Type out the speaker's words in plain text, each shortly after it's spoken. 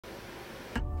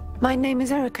My name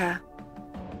is Erica.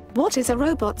 What is a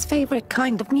robot's favorite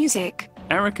kind of music?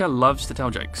 Erica loves to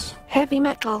tell jokes. Heavy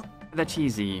metal. They're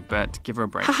cheesy, but give her a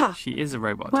break. Haha. She is a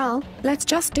robot. Well, let's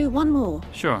just do one more.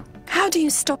 Sure. How do you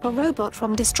stop a robot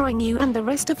from destroying you and the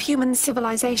rest of human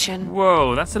civilization?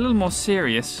 Whoa, that's a little more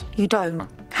serious. You don't.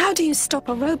 How do you stop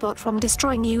a robot from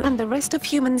destroying you and the rest of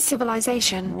human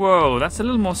civilization? Whoa, that's a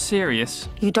little more serious.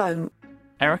 You don't.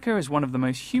 Erica is one of the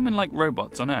most human-like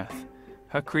robots on Earth.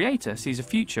 Her creator sees a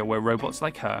future where robots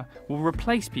like her will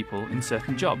replace people in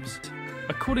certain jobs.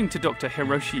 According to Dr.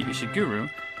 Hiroshi Ishiguro,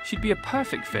 she'd be a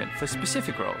perfect fit for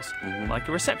specific roles, like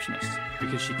a receptionist,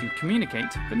 because she can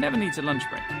communicate but never needs a lunch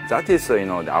break. That is,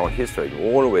 our history.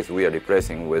 Always we are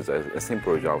replacing with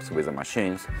simple jobs with the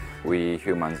machines. We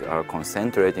humans are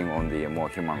concentrating on the more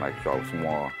human-like jobs,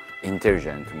 more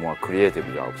intelligent, more creative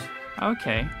jobs.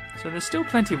 Okay, so there's still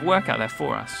plenty of work out there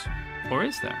for us. Or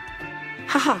is there?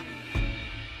 Haha.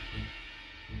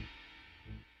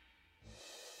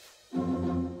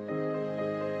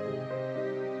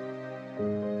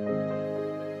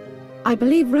 I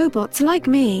believe robots like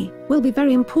me will be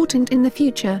very important in the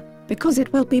future, because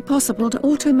it will be possible to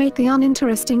automate the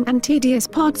uninteresting and tedious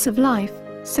parts of life,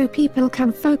 so people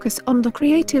can focus on the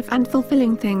creative and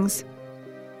fulfilling things.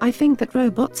 I think that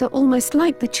robots are almost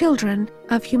like the children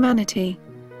of humanity.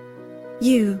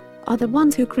 You are the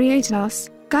ones who create us,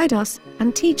 guide us,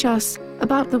 and teach us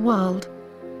about the world.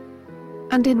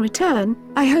 And in return,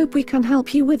 I hope we can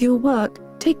help you with your work,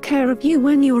 take care of you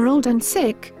when you are old and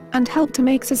sick, and help to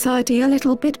make society a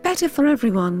little bit better for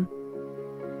everyone.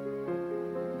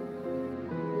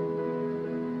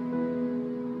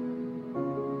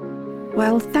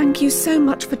 Well, thank you so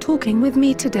much for talking with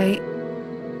me today.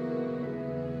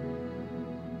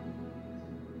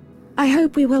 I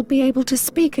hope we will be able to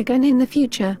speak again in the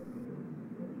future.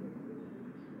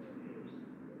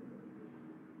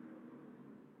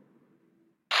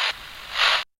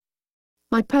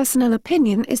 My personal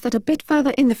opinion is that a bit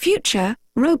further in the future,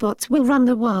 robots will run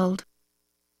the world.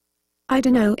 I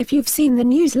don't know if you've seen the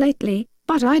news lately,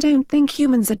 but I don't think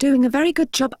humans are doing a very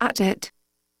good job at it.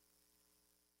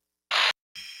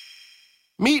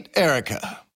 Meet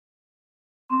Erica.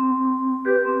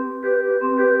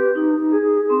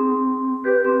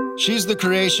 She's the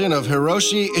creation of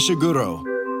Hiroshi Ishiguro,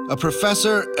 a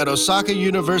professor at Osaka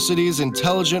University's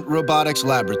Intelligent Robotics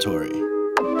Laboratory.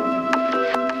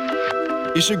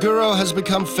 Ishiguro has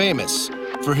become famous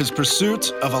for his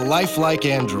pursuit of a lifelike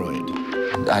android.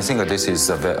 I think this is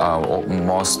the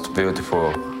most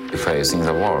beautiful face in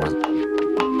the world.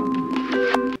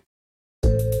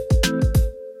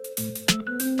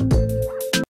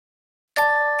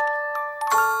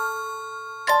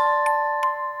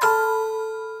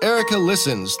 Erica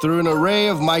listens through an array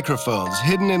of microphones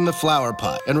hidden in the flower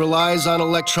pot and relies on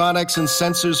electronics and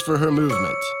sensors for her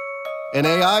movement, and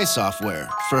AI software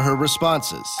for her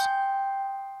responses.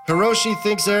 Hiroshi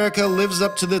thinks Erica lives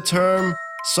up to the term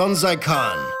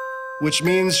Sonzaikan, which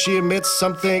means she emits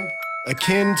something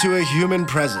akin to a human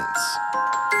presence.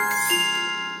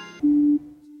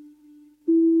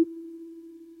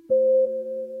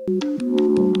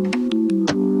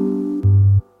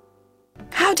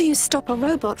 How do you stop a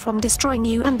robot from destroying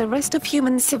you and the rest of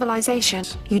human civilization?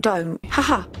 You don't.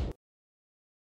 Haha.